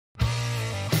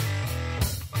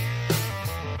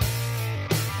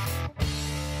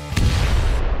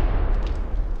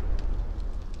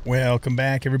Welcome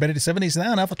back, everybody, to 70s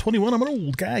Now, Alpha 21. I'm an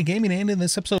old guy gaming, and in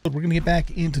this episode, we're going to get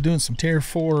back into doing some Tier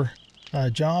 4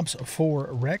 jobs for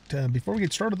Wrecked. Before we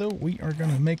get started, though, we are going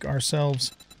to make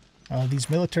ourselves these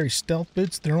military stealth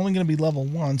boots. They're only going to be level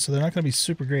 1, so they're not going to be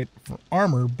super great for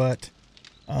armor, but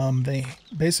they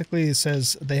basically, it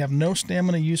says they have no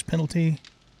stamina use penalty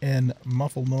and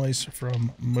muffled noise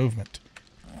from movement.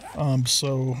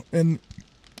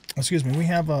 Excuse me, we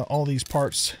have all these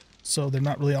parts, so they're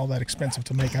not really all that expensive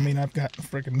to make. I mean, I've got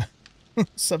freaking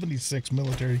 76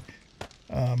 military,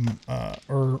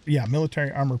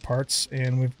 military armor parts,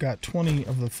 and we've got 20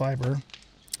 of the fiber.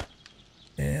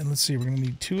 And let's see, we're going to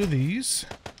need 2 of these.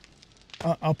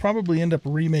 I'll probably end up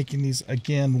remaking these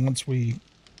again once we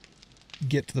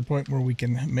get to the point where we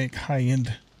can make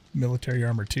high-end military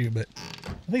armor too, but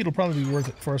I think it'll probably be worth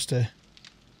it for us to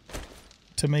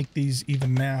make these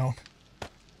even now.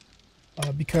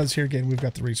 Because here again, we've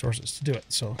got the resources to do it,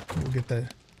 so we'll get the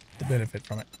benefit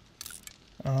from it.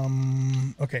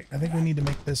 Okay, I think we need to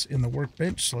make this in the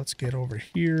workbench, so let's get over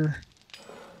here.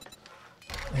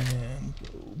 And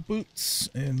boots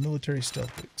and military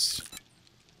stealth boots.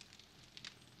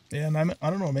 And I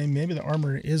don't know, maybe the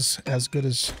armor is as good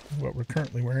as what we're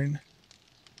currently wearing.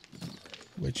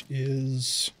 Which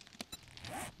is...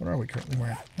 what are we currently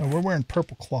wearing? Oh, we're wearing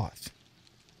purple cloth.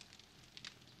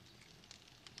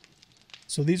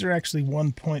 So these are actually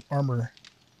 1 point armor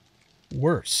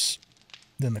worse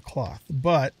than the cloth,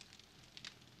 but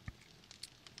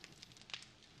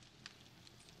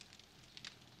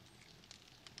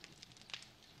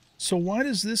so why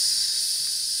does this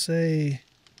say,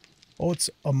 oh, it's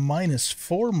a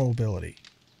 -4 mobility?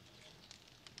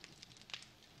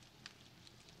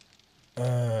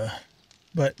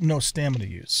 But no stamina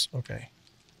use. Okay.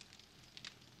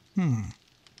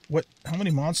 What? How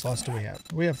many mod slots do we have?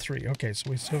 We have 3. Okay, so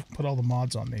we still put all the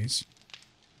mods on these.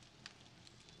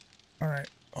 Alright,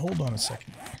 hold on a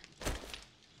second.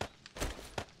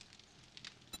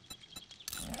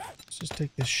 Let's just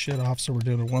take this shit off so we're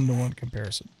doing a 1-to-1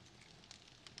 comparison.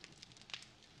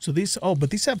 So these, oh, but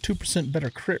these have 2% better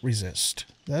crit resist.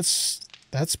 That's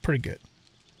pretty good.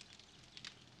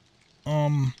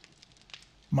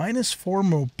 -4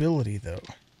 mobility, though.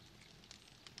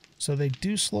 So they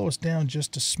do slow us down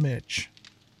just a smidge,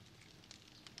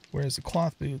 whereas the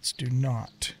cloth boots do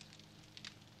not.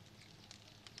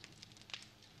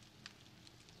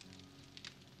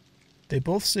 They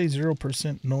both say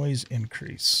 0% noise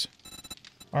increase.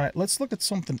 Alright, let's look at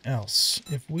something else.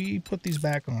 If we put these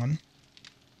back on,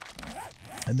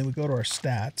 and then we go to our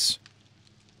stats,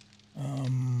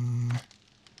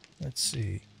 let's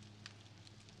see.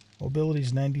 Mobility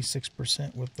is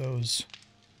 96% with those...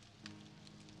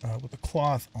 with the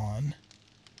cloth on.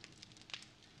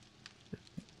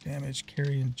 Damage,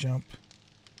 carry, and jump.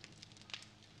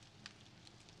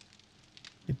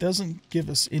 It doesn't give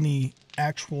us any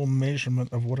actual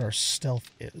measurement of what our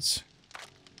stealth is.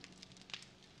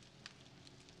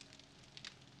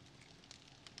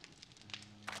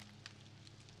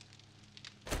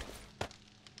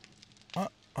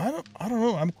 I don't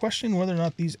know. I'm questioning whether or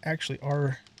not these actually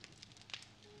are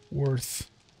worth...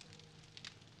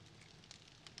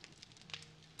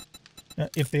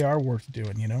 if they are worth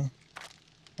doing, you know?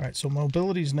 Alright, so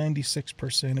mobility is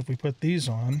 96%. If we put these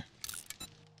on,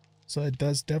 so it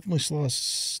does definitely slow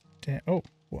us down. Oh,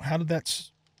 well, how did that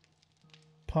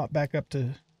pop back up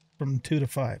to from 2 to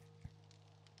 5?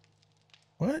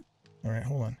 What? Alright,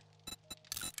 hold on.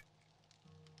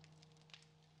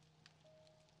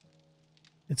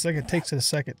 It's like it takes a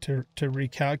second to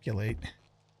recalculate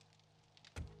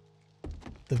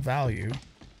the value.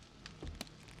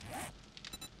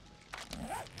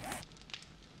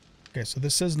 Okay, so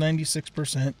this says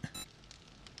 96%.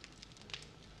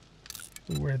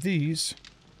 We wear these,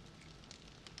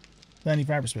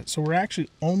 95%. So we're actually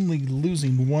only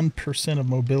losing 1% of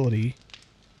mobility,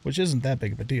 which isn't that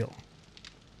big of a deal.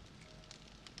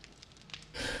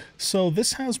 So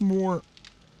this has more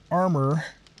armor,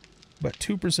 but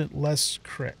 2% less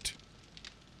crit.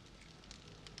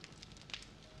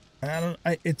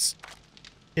 It's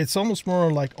almost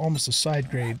more like almost a side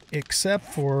grade,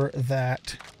 except for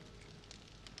that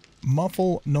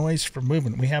muffle noise for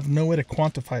movement. We have no way to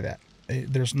quantify that.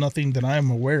 There's nothing that I'm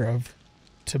aware of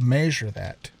to measure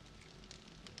that.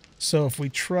 So if we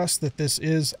trust that this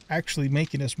is actually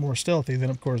making us more stealthy,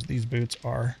 then of course these boots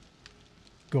are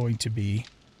going to be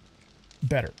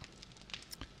better.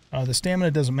 The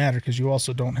stamina doesn't matter because you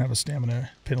also don't have a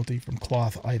stamina penalty from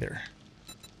cloth either.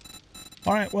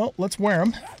 Alright, well, let's wear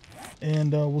them.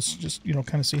 And we'll just, you know,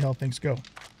 kind of see how things go.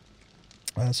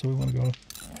 So we want to go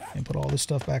and put all this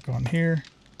stuff back on here.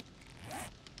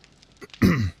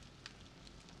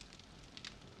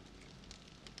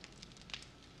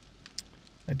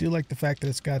 do like the fact that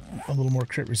it's got a little more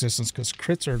crit resistance, because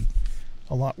crits are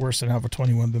a lot worse in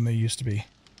A21 than they used to be.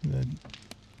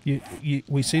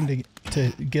 We seem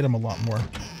to get them a lot more.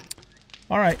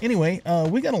 All right, anyway,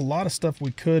 we got a lot of stuff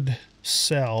we could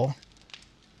sell.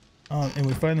 And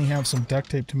we finally have some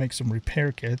duct tape to make some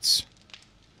repair kits.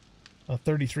 A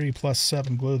 33 plus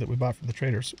 7 glue that we bought from the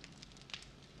traders.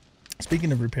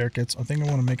 Speaking of repair kits, I think I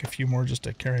want to make a few more just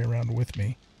to carry around with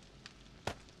me.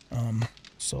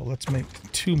 So let's make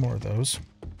 2 more of those.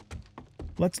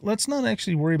 Let's not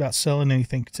actually worry about selling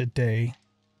anything today.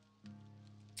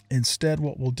 Instead,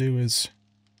 what we'll do is,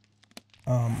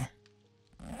 what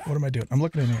am I doing? I'm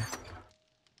looking in here.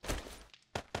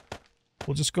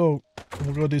 We'll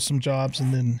go do some jobs,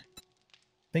 and then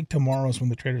I think tomorrow's when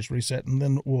the traders reset, and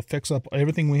then we'll fix up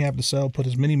everything we have to sell, put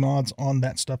as many mods on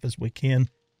that stuff as we can,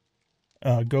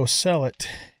 go sell it,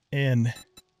 and,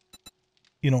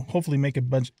 you know, hopefully make a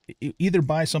bunch, either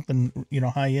buy something, you know,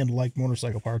 high-end like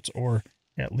motorcycle parts, or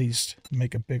at least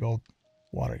make a big old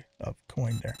wad of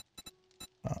coin there.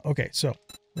 Okay, so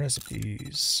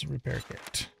recipes, repair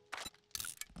kit.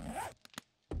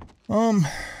 All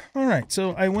right,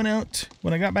 so I went out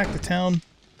when I got back to town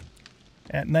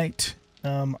at night.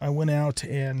 I went out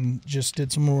and just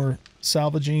did some more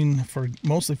salvaging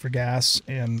mostly for gas,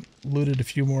 and looted a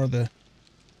few more of the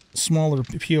smaller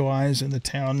POIs in the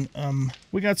town.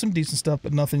 We got some decent stuff,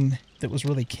 but nothing that was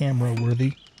really camera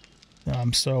worthy.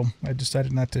 So I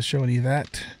decided not to show any of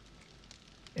that.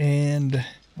 And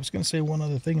I was going to say one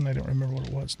other thing, and I don't remember what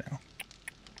it was now.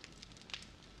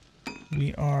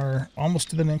 We are almost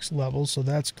to the next level, so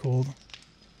that's cool.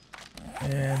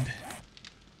 And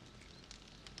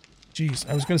geez,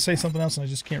 I was going to say something else, and I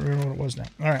just can't remember what it was now.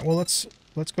 All right, well, let's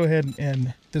go ahead,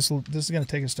 and this is going to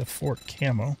take us to Fort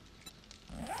Camo.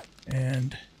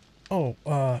 And oh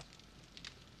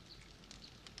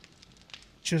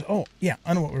yeah,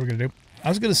 I know what we were going to do. I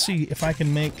was going to see if I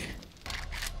can make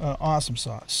awesome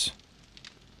sauce.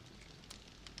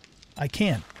 I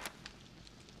can.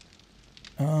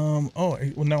 Oh,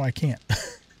 well, no, I can't.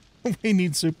 We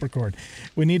need supercord.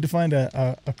 We need to find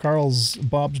a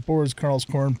Bob's Boards Carl's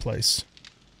Corn place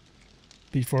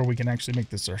before we can actually make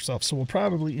this ourselves. So we'll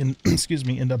probably,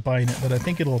 end up buying it, but I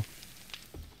think it'll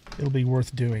be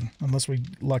worth doing, unless we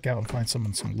luck out and find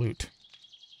some loot.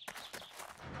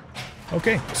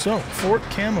 Okay, so Fort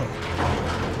Camo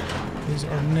is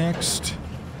our next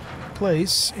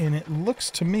place, and it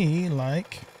looks to me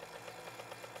like,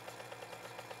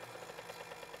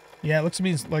 yeah, it looks to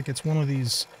me like it's one of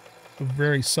these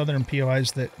very southern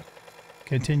POIs that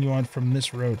continue on from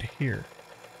this road here.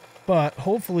 But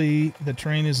hopefully the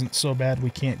terrain isn't so bad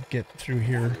we can't get through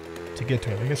here to get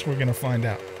to it. I guess we're going to find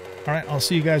out. All right, I'll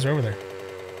see you guys over there.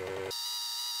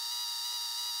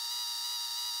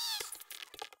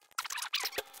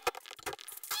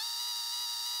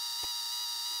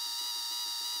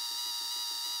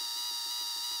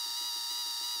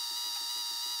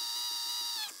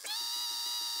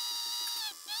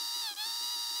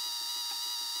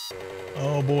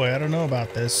 Oh boy, I don't know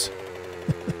about this.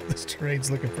 This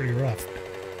terrain's looking pretty rough.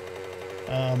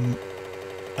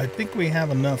 I think we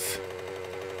have enough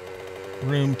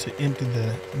room to empty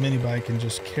the mini bike and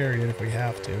just carry it if we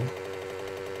have to.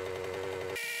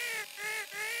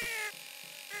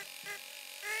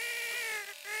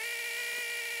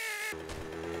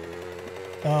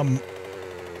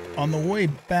 On the way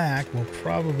back, we'll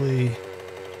probably,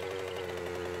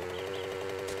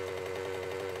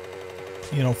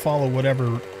 you know, follow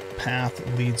whatever path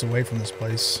leads away from this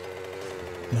place,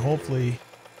 and hopefully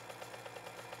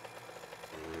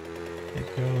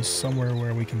it goes somewhere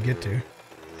where we can get to.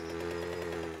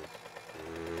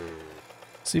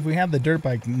 See, if we had the dirt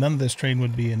bike, none of this terrain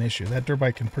would be an issue. That dirt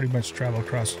bike can pretty much travel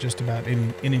across just about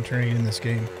any terrain in this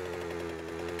game.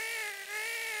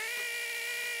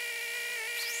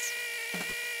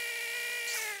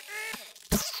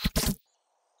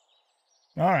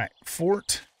 All right,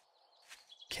 Fort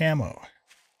Camo.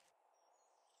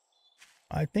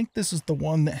 I think this is the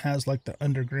one that has like the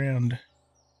underground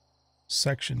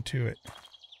section to it.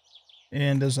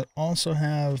 And does it also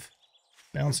have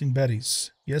bouncing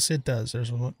betties? Yes, it does.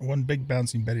 There's one big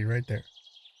bouncing betty right there.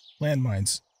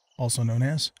 Landmines, also known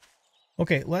as.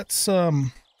 Okay, let's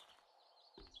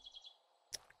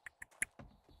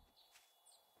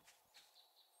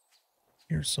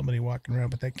here's somebody walking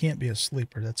around, but that can't be a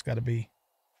sleeper. That's got to be.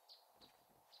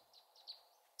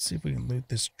 Let's see if we can loot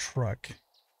this truck.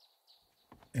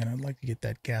 And I'd like to get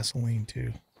that gasoline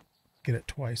too. Get it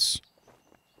twice.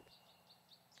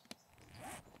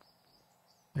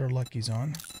 Put our luckies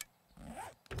on.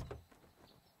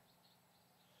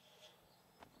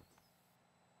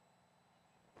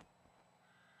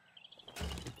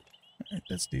 Right,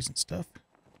 that's decent stuff.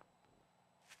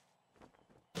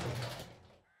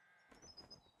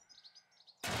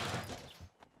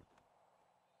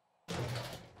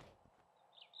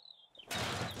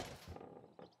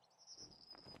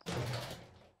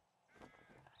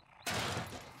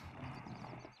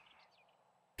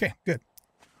 Okay, good.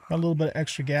 Got a little bit of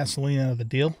extra gasoline out of the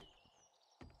deal.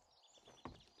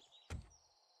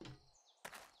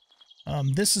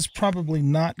 This is probably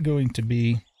not going to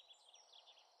be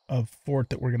a fort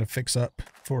that we're going to fix up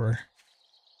for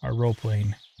our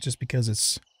role-playing, just because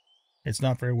it's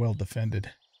not very well defended.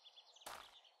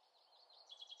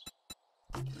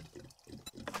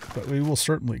 But we will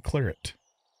certainly clear it.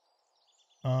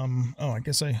 Oh, I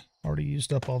guess I already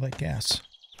used up all that gas.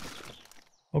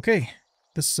 Okay,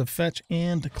 this is a fetch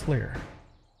and a clear.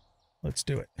 Let's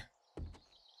do it.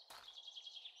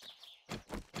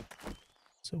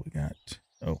 So we got,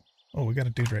 oh, we got a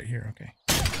dude right here. Okay.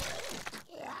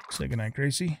 Say goodnight,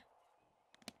 Gracie.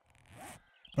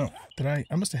 Oh, I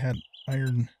must have had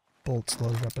iron bolts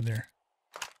loaded up in there.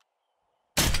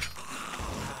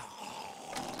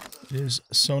 It is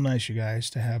so nice, you guys,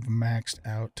 to have maxed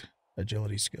out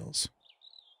agility skills.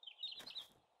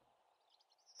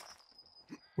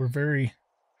 We're very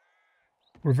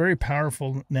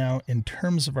powerful now in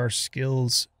terms of our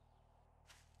skills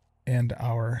and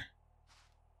our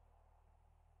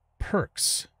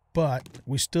perks, but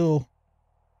we still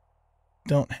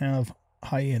don't have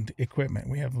high-end equipment.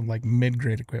 We have like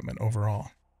mid-grade equipment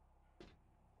overall.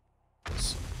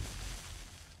 So,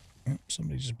 oh,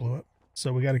 somebody just blew up.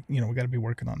 So we got to be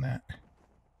working on that.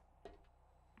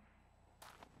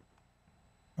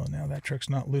 Oh, now that truck's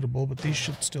not lootable, but these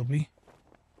should still be.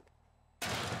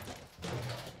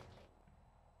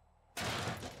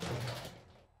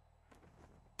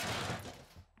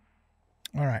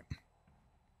 All right.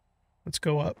 Let's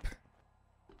go up.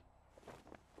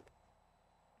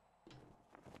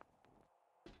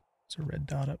 There's a red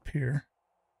dot up here.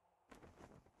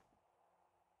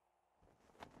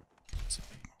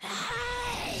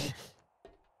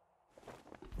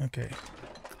 Okay.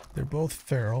 They're both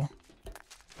feral.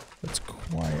 Let's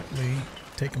quietly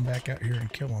take them back out here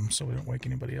and kill them so we don't wake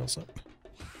anybody else up.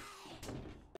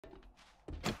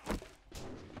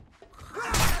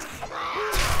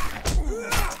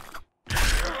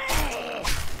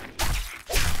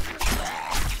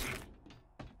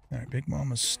 Alright, Big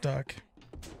Mama's stuck.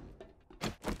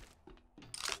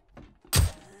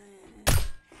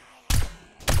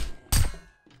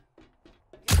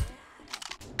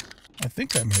 I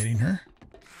think I'm hitting her.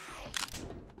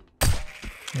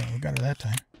 Yeah, we got her that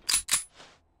time.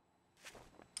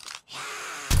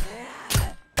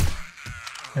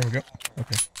 There we go.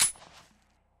 Okay.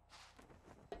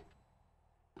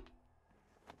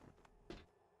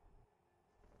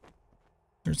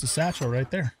 There's the satchel right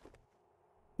there.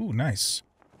 Ooh, nice.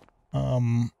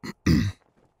 1%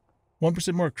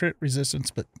 more crit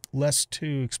resistance, but less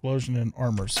to explosion and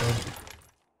armor, so I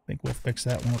think we'll fix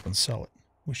that one up and sell it.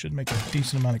 We should make a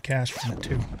decent amount of cash from it,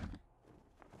 too.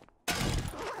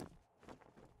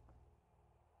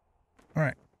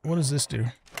 Alright, what does this do?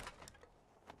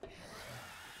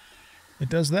 It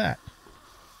does that.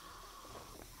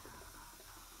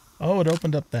 Oh, it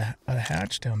opened up a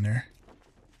hatch down there.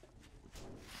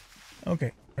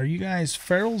 Okay, are you guys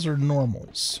ferals or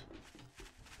normals?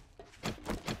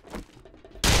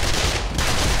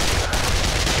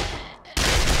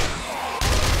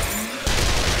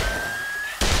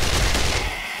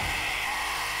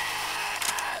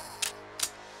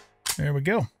 There we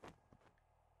go. All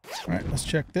right, let's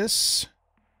check this.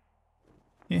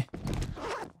 Yeah,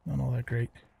 not all that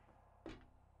great.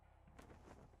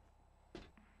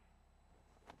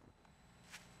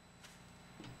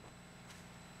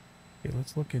 Okay,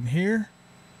 let's look in here.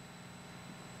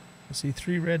 I see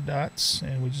 3 red dots,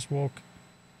 and we just woke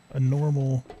a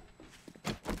normal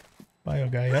bio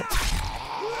guy up.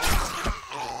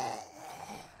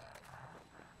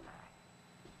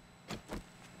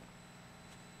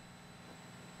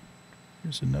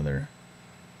 There's another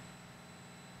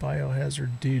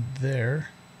biohazard dude there.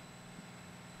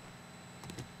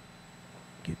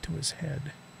 Get to his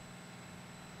head.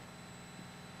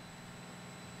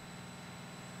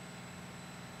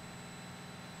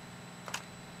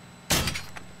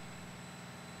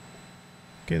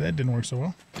 Okay, that didn't work so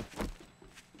well.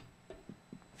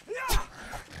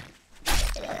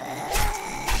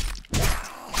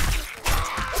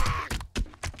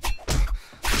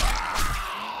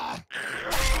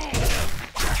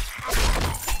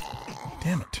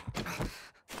 Damn it.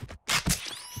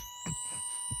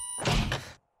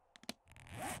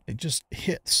 It just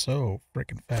hit so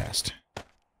freaking fast.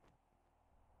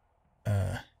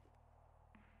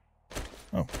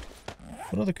 Oh,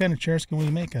 what other kind of chairs can we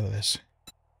make out of this?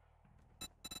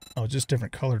 Oh, just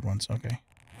different colored ones. Okay.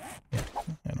 Yeah,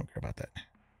 I don't care about that.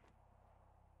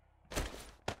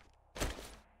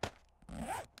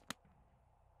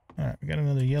 Alright, we got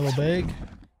another yellow bag.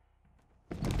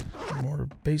 More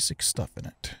basic stuff in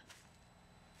it.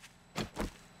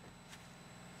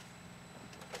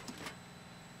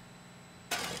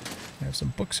 I have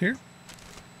some books here.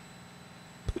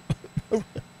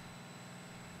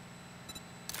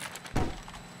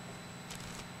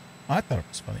 I thought it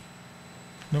was funny.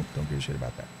 Nope, don't give a shit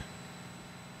about that.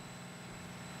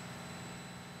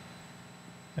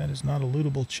 That is not a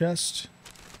lootable chest.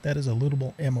 That is a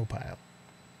lootable ammo pile.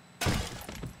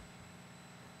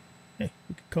 Hey,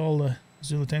 we could call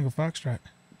Zulu Tango Foxtrot.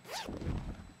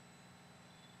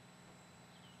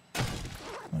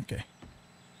 Okay.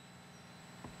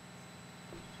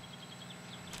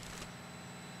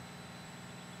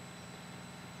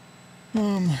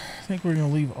 I think we're going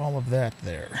to leave all of that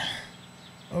there.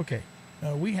 Okay.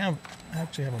 We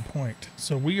actually have a point.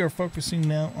 So we are focusing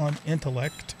now on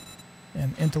intellect,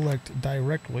 and intellect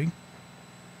directly,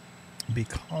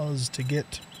 because to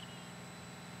get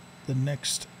the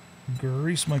next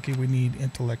grease monkey we need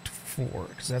intellect 4,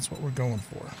 because that's what we're going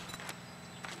for.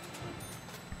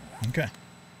 Okay.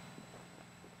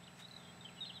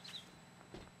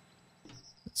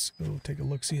 Let's go take a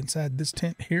look-see inside this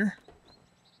tent here.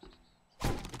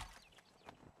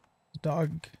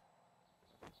 Dog.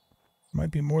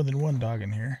 Might be more than one dog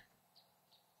in here.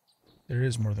 There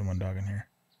is more than one dog in here.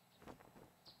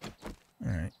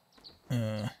 Alright.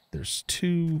 There's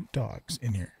 2 dogs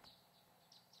in here.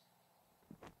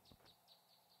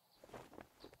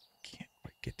 Can't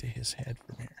quite get to his head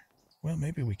from here. Well,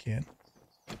 maybe we can.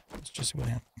 Let's just see what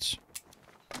happens.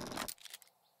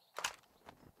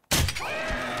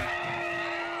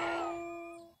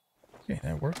 Okay,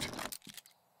 that worked.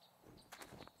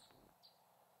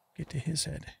 Get to his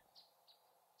head.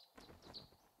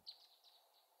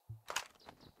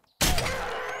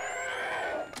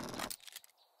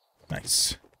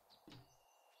 Nice.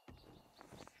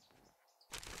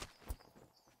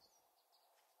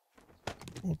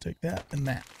 We'll take that and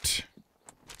that.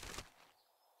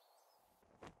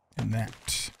 And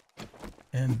that.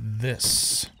 And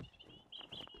this.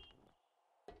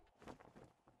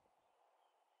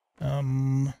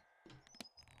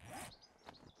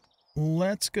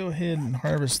 Let's go ahead and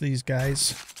harvest these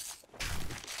guys.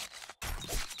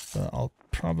 I'll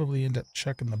probably end up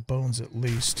chucking the bones at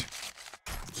least,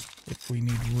 if we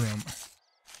need room.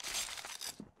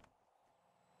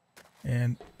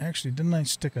 And actually, didn't I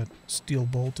stick a steel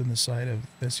bolt in the side of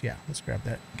this? Yeah, let's grab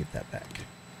that and get that back.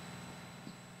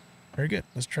 Very good.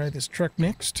 Let's try this truck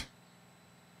next.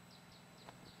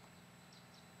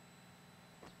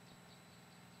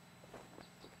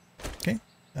 Okay,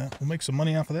 we'll make some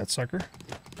money off of that sucker.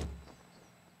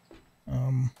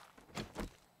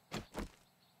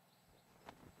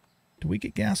 Do we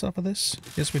get gas off of this?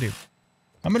 Yes, we do.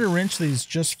 I'm going to wrench these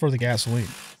just for the gasoline.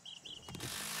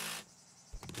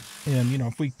 And, you know,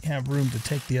 if we have room to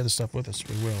take the other stuff with us,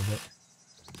 we will, but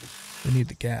we need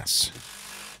the gas.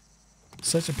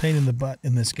 Such a pain in the butt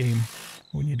in this game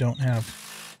when you don't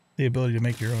have the ability to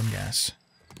make your own gas.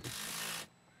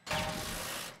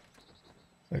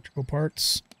 Electrical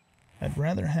parts. I'd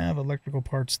rather have electrical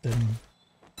parts than...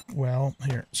 Well,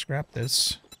 here, scrap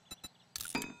this.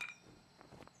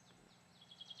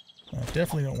 I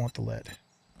definitely don't want the lead.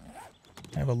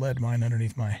 I have a lead mine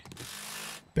underneath my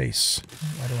base.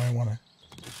 Why do I want to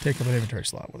take up an inventory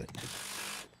slot with it?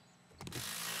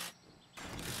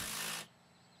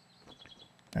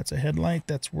 That's a headlight.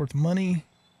 That's worth money.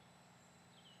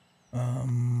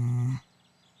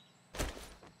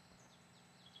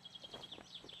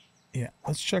 Yeah,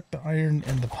 let's check the iron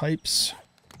and the pipes.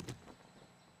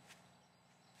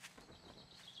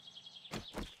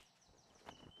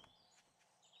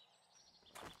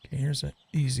 Okay, here's an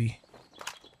easy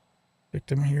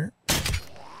victim here.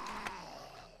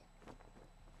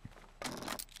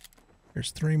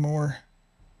 There's 3 more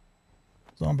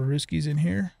Zombaruskis in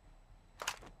here.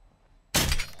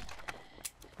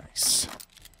 Nice.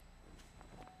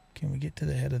 Can we get to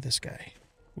the head of this guy?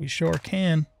 We sure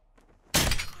can.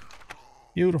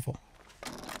 Beautiful.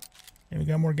 And we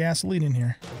got more gasoline in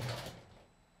here.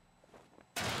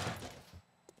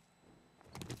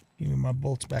 Give me my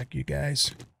bolts back, you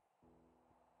guys.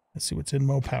 Let's see what's in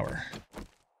Mo Power.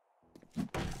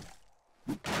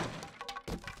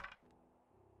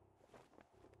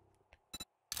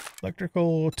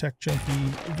 Electrical, tech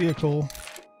junkie, vehicle,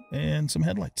 and some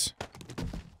headlights.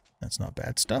 That's not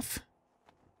bad stuff.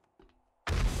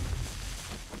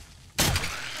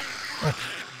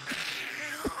 Oh.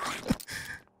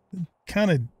 kind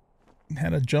of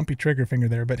had a jumpy trigger finger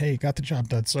there, but hey, got the job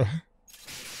done, so.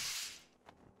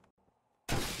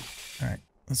 Alright,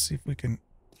 let's see if we can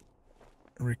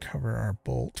recover our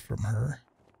bolt from her.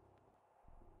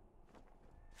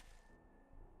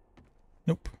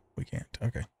 Nope, we can't.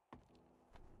 Okay.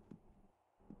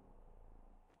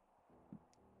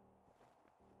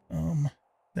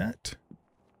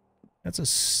 That's a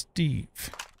Steve.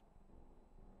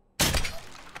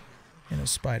 And a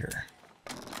spider.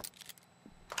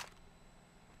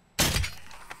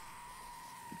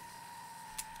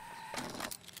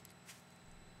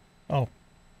 Oh.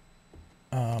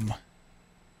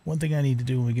 One thing I need to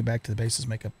do when we get back to the base is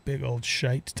make a big old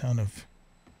shite ton of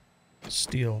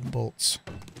steel bolts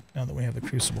now that we have the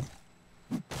crucible.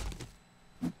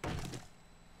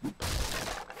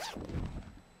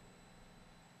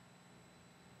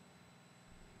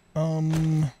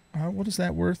 What is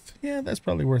that worth? Yeah, that's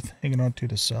probably worth hanging on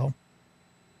to sell.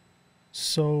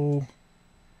 So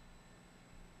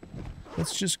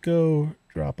let's just go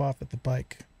drop off at the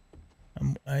bike.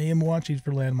 I am watching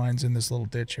for landmines in this little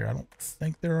ditch here. I don't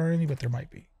think there are any, but there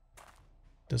might be.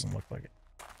 Doesn't look like it.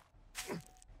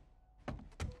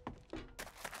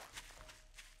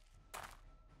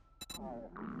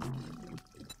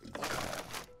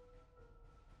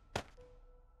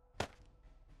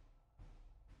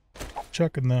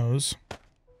 Chucking those.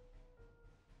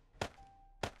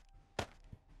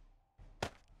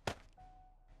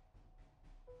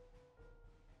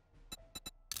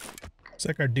 Looks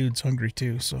like our dude's hungry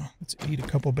too, so let's eat a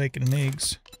couple bacon and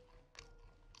eggs.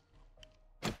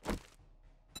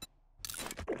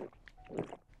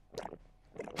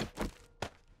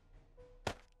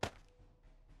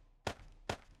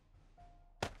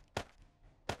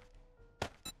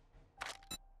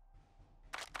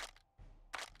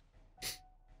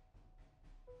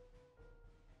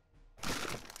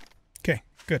 Okay,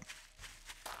 good.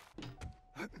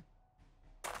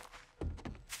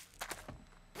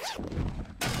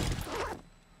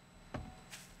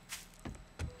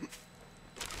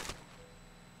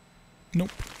 Nope.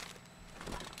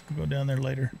 We'll go down there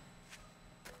later.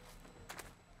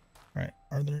 Alright,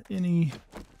 are there any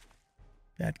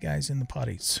bad guys in the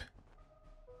potties?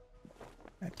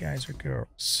 Bad guys or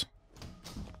girls?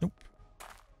 Nope.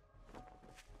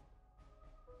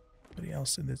 Anybody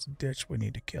else in this ditch we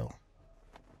need to kill?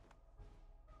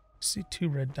 I see two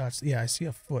red dots. Yeah, I see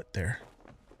a foot there.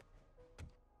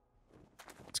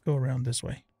 Let's go around this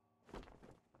way.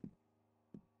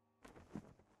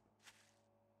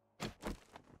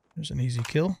 There's an easy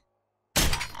kill.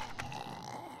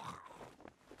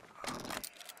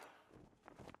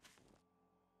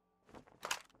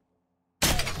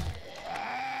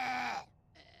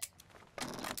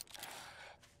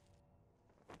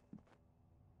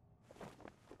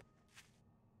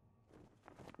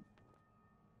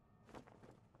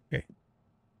 Okay.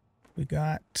 We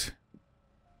got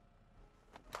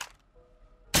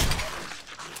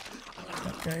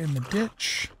that guy in the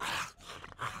ditch.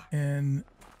 And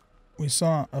we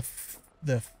saw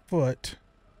the foot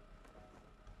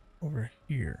over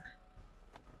here.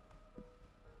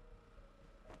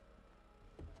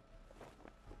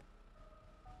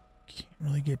 Can't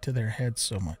really get to their heads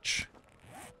so much.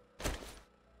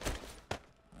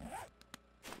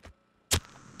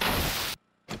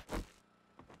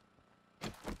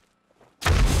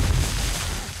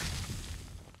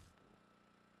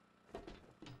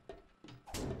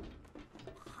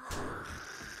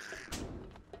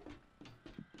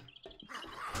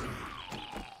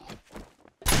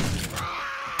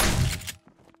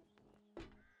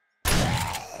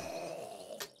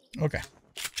 Okay,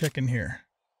 check in here.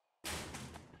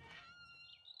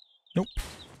 Nope.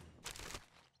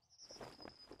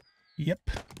 Yep.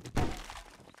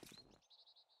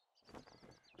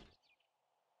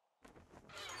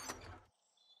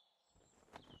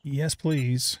 Yes,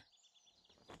 please.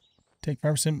 Take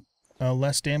 5%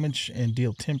 less damage and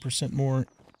deal 10% more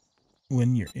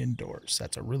when you're indoors.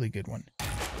 That's a really good one.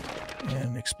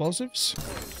 And explosives.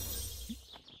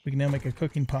 We can now make a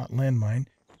cooking pot landmine.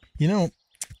 You know,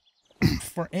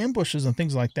 for ambushes and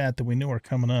things like that we know are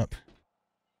coming up,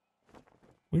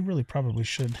 we really probably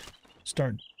should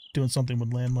start doing something with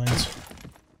landmines.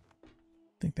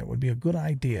 I think that would be a good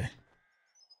idea.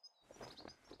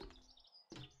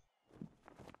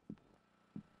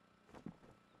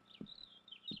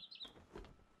 Did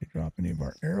we drop any of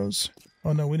our arrows?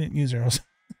 Oh no, we didn't use arrows.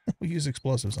 We used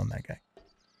explosives on that guy.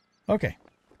 Okay.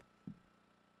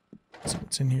 So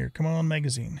what's in here? Come on,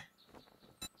 magazine.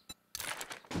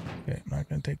 Okay, I'm not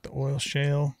going to take the oil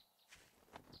shale.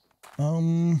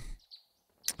 I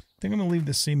think I'm going to leave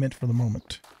the cement for the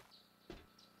moment.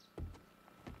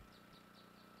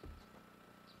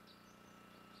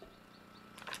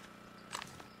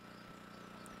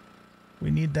 We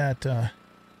need that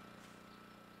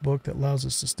book that allows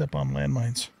us to step on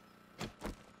landmines.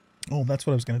 Oh, that's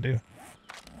what I was going to do.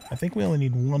 I think we only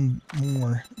need one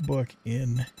more book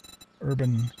in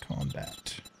urban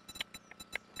combat.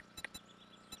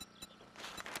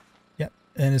 Yep,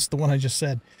 and it's the one I just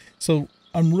said. So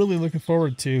I'm really looking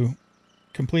forward to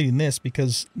completing this,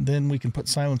 because then we can put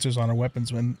silencers on our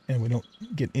weapons and we don't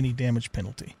get any damage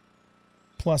penalty.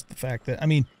 Plus the fact that, I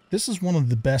mean, this is one of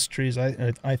the best trees,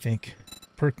 I think,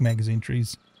 perk magazine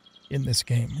trees in this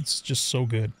game. It's just so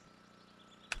good.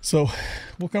 So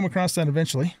we'll come across that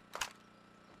eventually.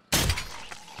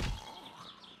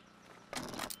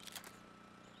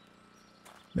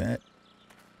 That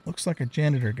looks like a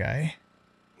janitor guy.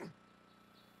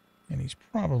 And he's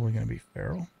probably going to be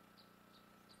feral.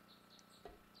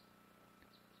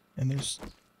 And there's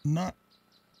not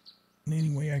any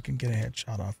way I can get a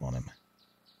headshot off on him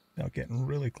without getting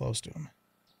really close to him.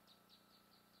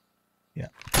 Yeah.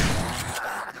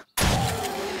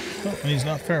 Oh, and he's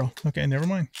not feral. Okay, never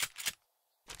mind.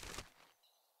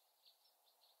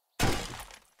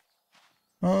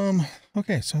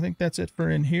 Okay, so I think that's it for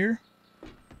in here.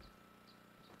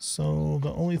 So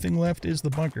the only thing left is the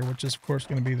bunker, which is of course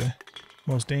going to be the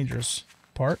most dangerous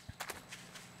part.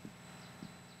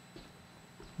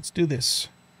 Let's do this.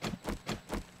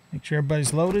 Make sure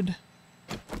everybody's loaded.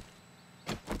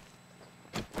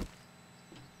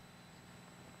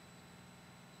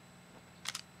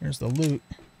 There's the loot.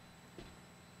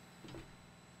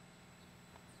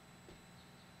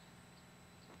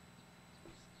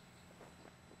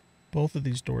 Both of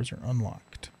these doors are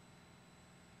unlocked.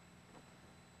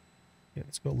 Yeah,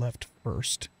 let's go left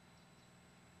first.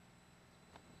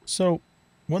 So,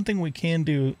 one thing we can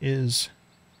do is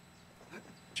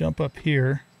jump up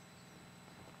here,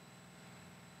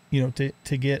 you know, to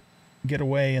get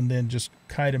away, and then just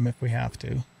kite him if we have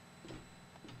to.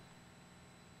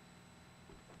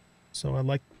 So I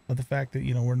like the fact that,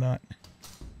 you know, we're not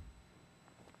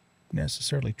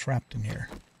necessarily trapped in here.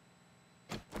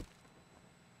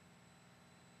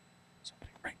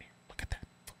 Somebody right here. Look at that.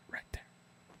 Right there.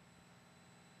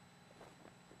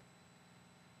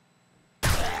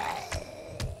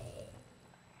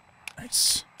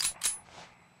 Nice.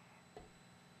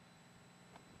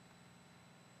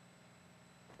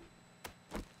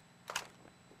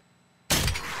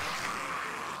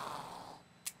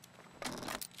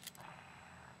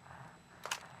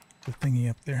 The thingy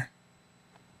up there.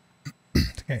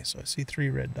 Okay, so I see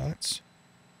 3 red dots.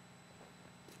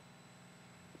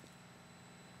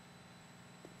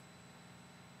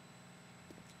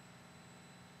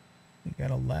 We got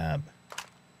a lab,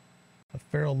 a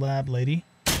feral lab lady.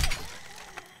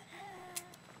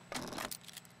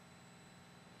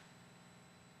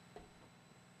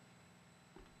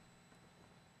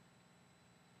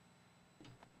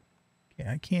 Okay,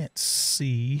 I can't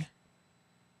see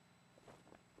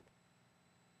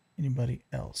anybody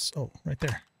else. Oh, right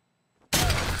there. Okay,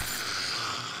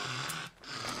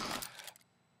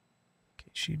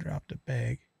 she dropped a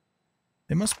bag.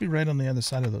 They must be right on the other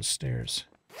side of those stairs.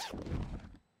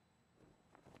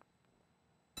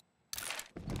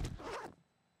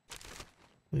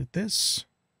 Loot this.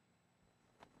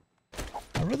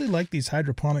 I really like these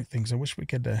hydroponic things. I wish we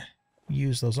could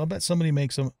use those. I'll bet somebody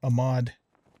makes a mod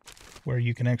where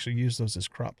you can actually use those as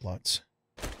crop plots.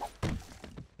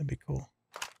 That'd be cool.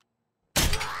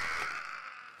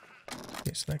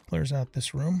 Okay, so that clears out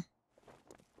this room.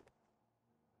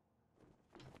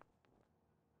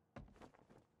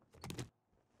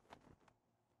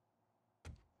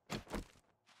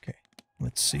 Okay,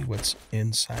 let's see what's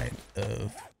inside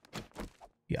of...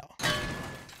 Yeah.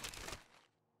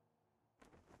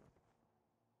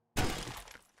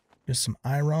 There's some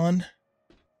iron.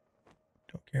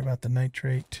 Don't care about the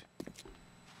nitrate.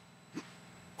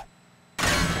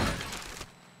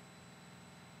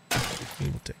 We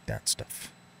will take that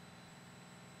stuff.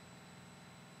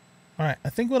 Alright, I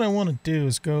think what I want to do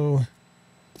is go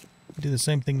do the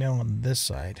same thing now on this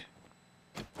side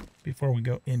before we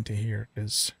go into here,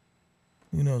 because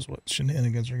who knows what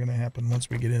shenanigans are going to happen once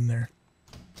we get in there.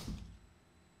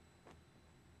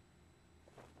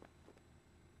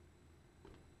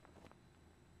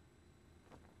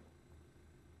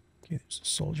 Okay, there's a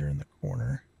soldier in the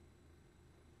corner.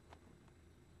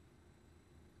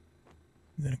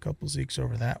 And then a couple Zeeks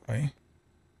over that way.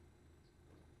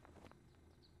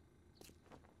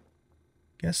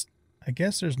 I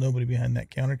guess there's nobody behind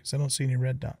that counter because I don't see any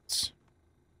red dots.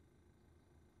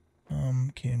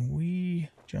 Can we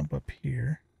jump up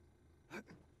here?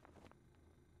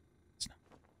 It's not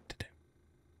to do.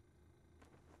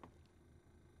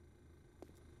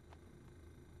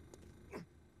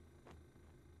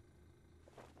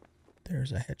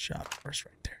 There's a headshot horse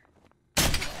right there.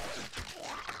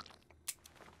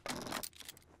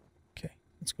 Okay,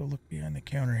 let's go look behind the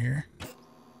counter here.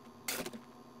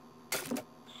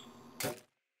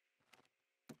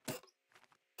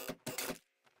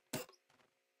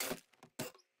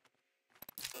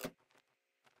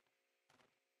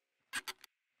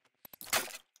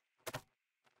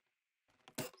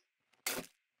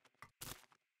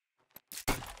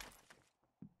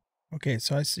 Okay,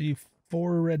 so I see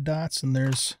 4 red dots, and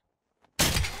there's a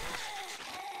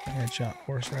headshot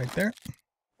horse right there.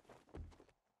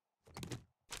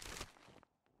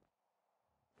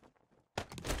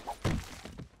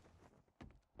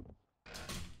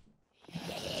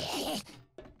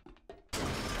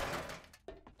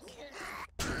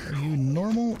 Are you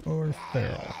normal or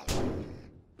feral?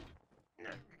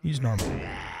 He's normal.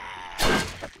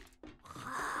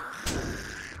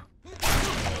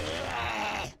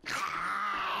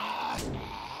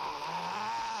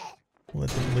 Let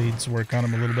the bleeds work on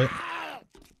him a little bit.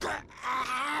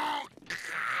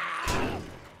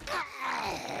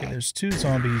 Okay, there's 2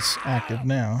 zombies active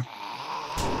now.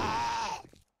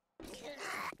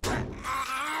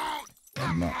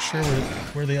 I'm not sure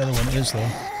where the other one is,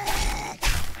 though.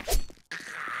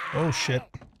 Oh, shit.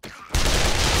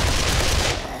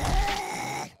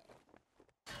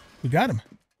 We got him.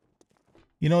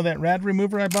 You know that rad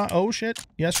remover I bought? Oh, shit.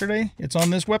 Yesterday? It's on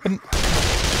this weapon.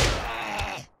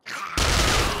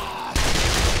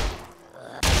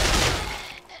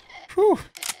 Whew.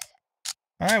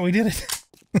 All right, we did it.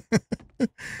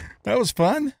 That was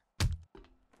fun.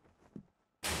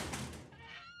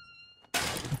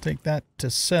 I'll take that to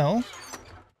sell.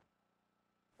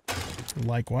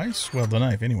 Likewise. Well, the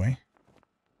knife, anyway.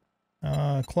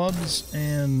 Clubs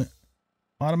and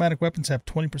automatic weapons have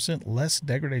 20% less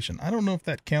degradation. I don't know if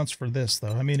that counts for this,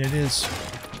 though. I mean, it is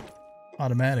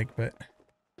automatic, but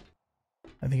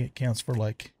I think it counts for,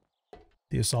 like,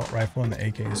 the assault rifle and the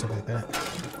AK and stuff like that.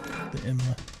 The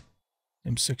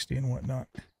M60 and whatnot.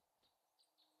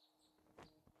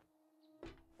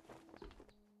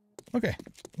 Okay,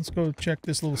 let's go check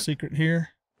this little secret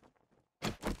here.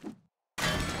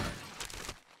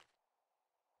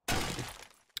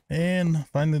 And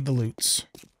finally the loots.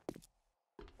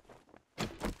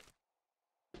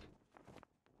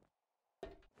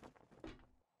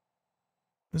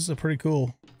 This is a pretty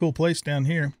cool place down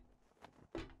here.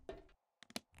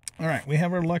 All right, we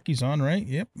have our luckies on, right?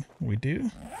 Yep, we do.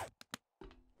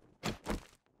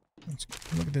 Let's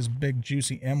look at this big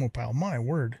juicy ammo pile. My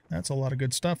word, that's a lot of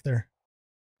good stuff there.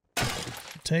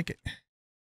 Take it.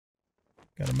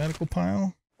 Got a medical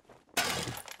pile.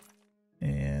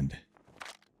 And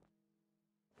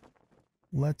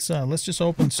let's just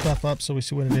open stuff up so we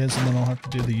see what it is, and then I'll have to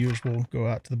do the usual, go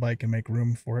out to the bike and make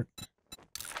room for it.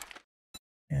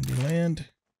 Handy land.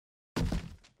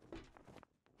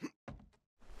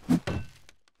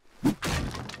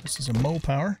 This is a Mo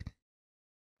power.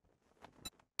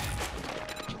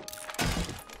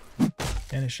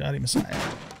 And a Shoddy Messiah.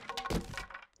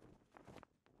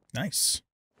 Nice.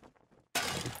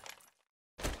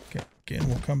 Okay, again,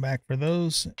 we'll come back for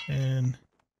those. And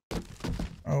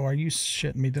oh, are you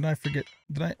shitting me? Did I forget?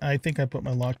 I think I put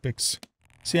my lockpicks.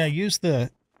 See, I used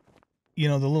the, you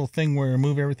know, the little thing where I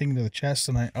move everything to the chest,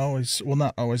 and I always, well,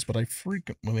 not always, but I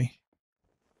frequently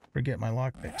forget my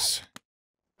lockpicks.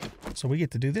 So we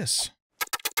get to do this.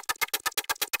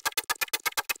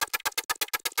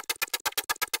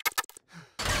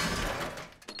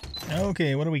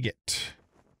 Okay, what do we get?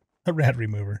 A rad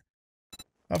remover.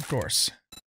 Of course.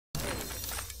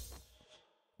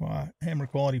 Wow, hammer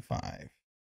quality 5.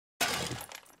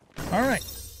 Alright,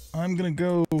 I'm gonna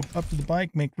go up to the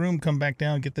bike, make room, come back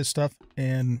down, get this stuff,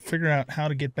 and figure out how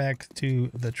to get back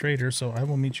to the trader. So I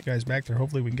will meet you guys back there.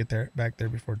 Hopefully we can get back there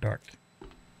before dark.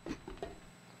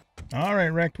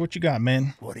 Alright, Rect, what you got,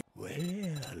 man? Well,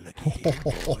 look here,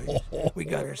 boys. We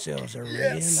got ourselves a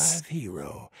real-life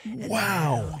hero. And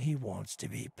wow. Now he wants to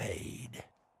be paid.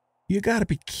 You gotta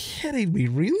be kidding me,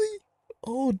 really?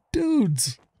 Oh,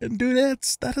 dudes and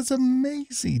dudettes, that is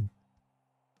amazing.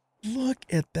 Look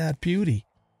at that beauty.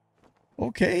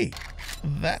 Okay,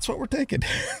 that's what we're taking.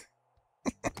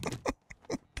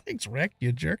 Thanks, Rect,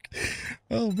 you jerk.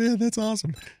 Oh, man, that's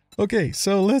awesome. Okay,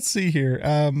 so let's see here.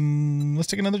 Let's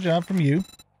take another job from you.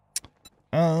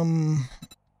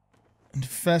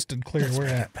 Infest and clear. We're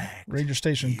at Ranger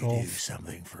Station Golf. Do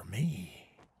something for me,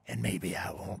 and maybe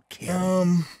I won't kill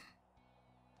you.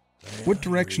 What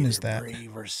direction is that?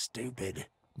 Brave or stupid.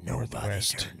 Nobody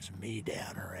Northwest. turns me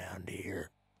down around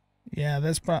here. Yeah,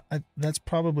 that's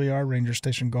probably our Ranger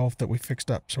Station Golf that we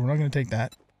fixed up. So we're not going to take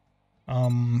that.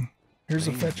 Here's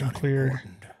a fetch and clear.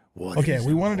 What Okay, is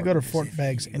we wanted to go to important Fort is if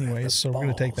Bags you have anyways, the so we're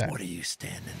gonna take balls, that. What are you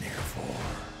standing there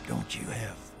for? Don't you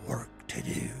have work to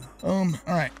do? All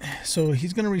right. So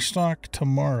he's gonna restock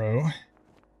tomorrow.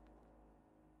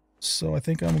 So I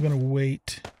think I'm gonna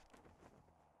wait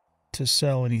to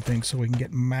sell anything so we can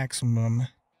get maximum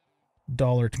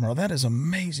dollar tomorrow. That is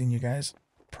amazing, you guys.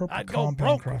 Purple I'd go compound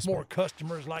broke with crossbow. more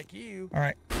customers like you. All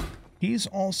right. He's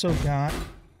also got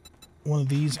one of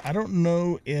these. I don't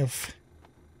know if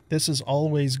this is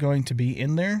always going to be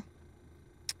in there.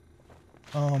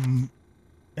 And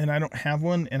I don't have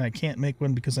one, and I can't make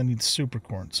one because I need super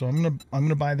corn. So I'm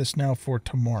gonna buy this now for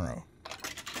tomorrow,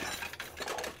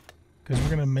 because we're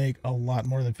gonna make a lot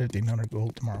more than 1,500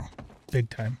 gold tomorrow, big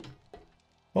time.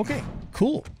 Okay,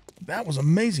 cool. That was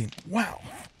amazing. Wow,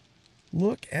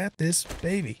 look at this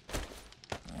baby.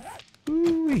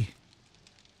 Ooh-wee.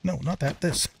 No, not that.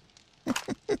 This.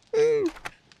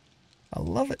 I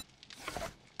love it.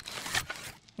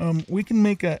 We can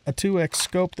make a 2x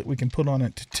scope that we can put on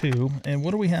it too. And what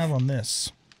do we have on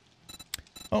this?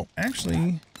 Oh,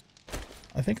 actually,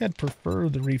 I think I'd prefer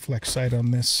the reflex sight on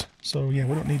this. So yeah,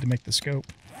 we don't need to make the scope.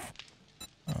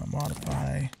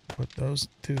 Modify, put those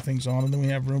two things on, and then we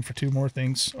have room for 2 more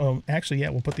things. Oh, actually, yeah,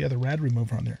 we'll put the other rad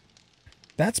remover on there.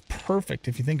 That's perfect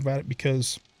if you think about it,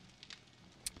 because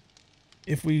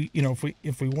if we,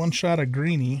 if we one-shot a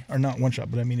greenie, or not one-shot,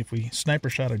 but I mean if we sniper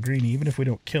shot a greenie, even if we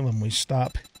don't kill him, we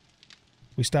stop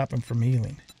him from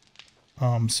healing.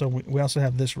 So we also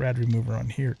have this rad remover on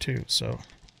here too. So,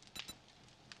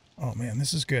 oh man,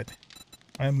 this is good.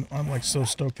 I'm like so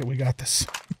stoked that we got this.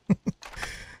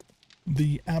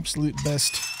 The absolute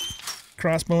best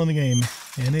crossbow in the game,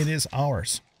 and it is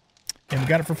ours. And we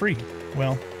got it for free.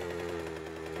 Well,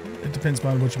 it depends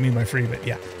on what you mean by free, but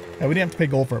yeah. We didn't have to pay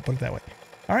gold for it, put it that way.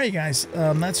 All right, guys,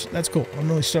 that's cool. I'm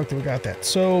really stoked that we got that.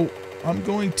 So I'm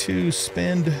going to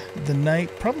spend the night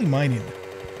probably mining.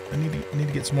 I need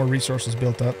to get some more resources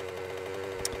built up.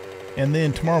 And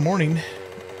then tomorrow morning,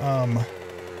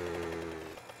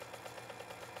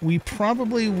 we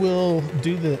probably will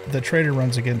do the trader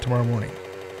runs again tomorrow morning.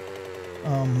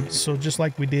 So just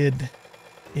like we did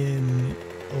in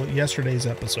yesterday's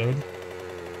episode,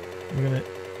 we're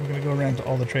gonna go around to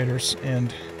all the traders.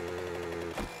 And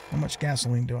how much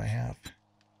gasoline do I have?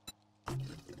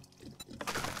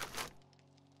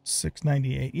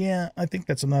 698. Yeah, I think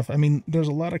that's enough. I mean, there's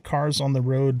a lot of cars on the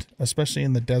road, especially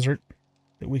in the desert,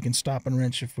 that we can stop and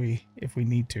wrench if we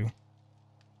need to.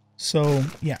 So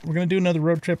yeah, we're gonna do another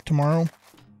road trip tomorrow,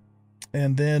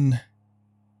 and then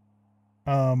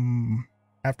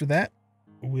after that,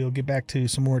 we'll get back to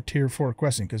some more tier 4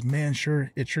 questing, because man,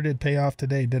 it sure did pay off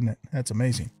today, didn't it? That's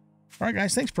amazing. All right,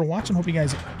 guys, thanks for watching. Hope you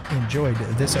guys enjoyed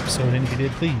this episode. And if you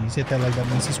did, please hit that like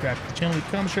button and subscribe to the channel. Leave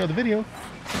a comment, share the video.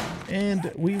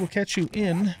 And we will catch you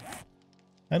in...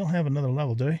 I don't have another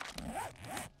level, do I?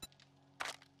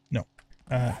 No.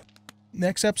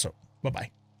 Next episode. Bye-bye.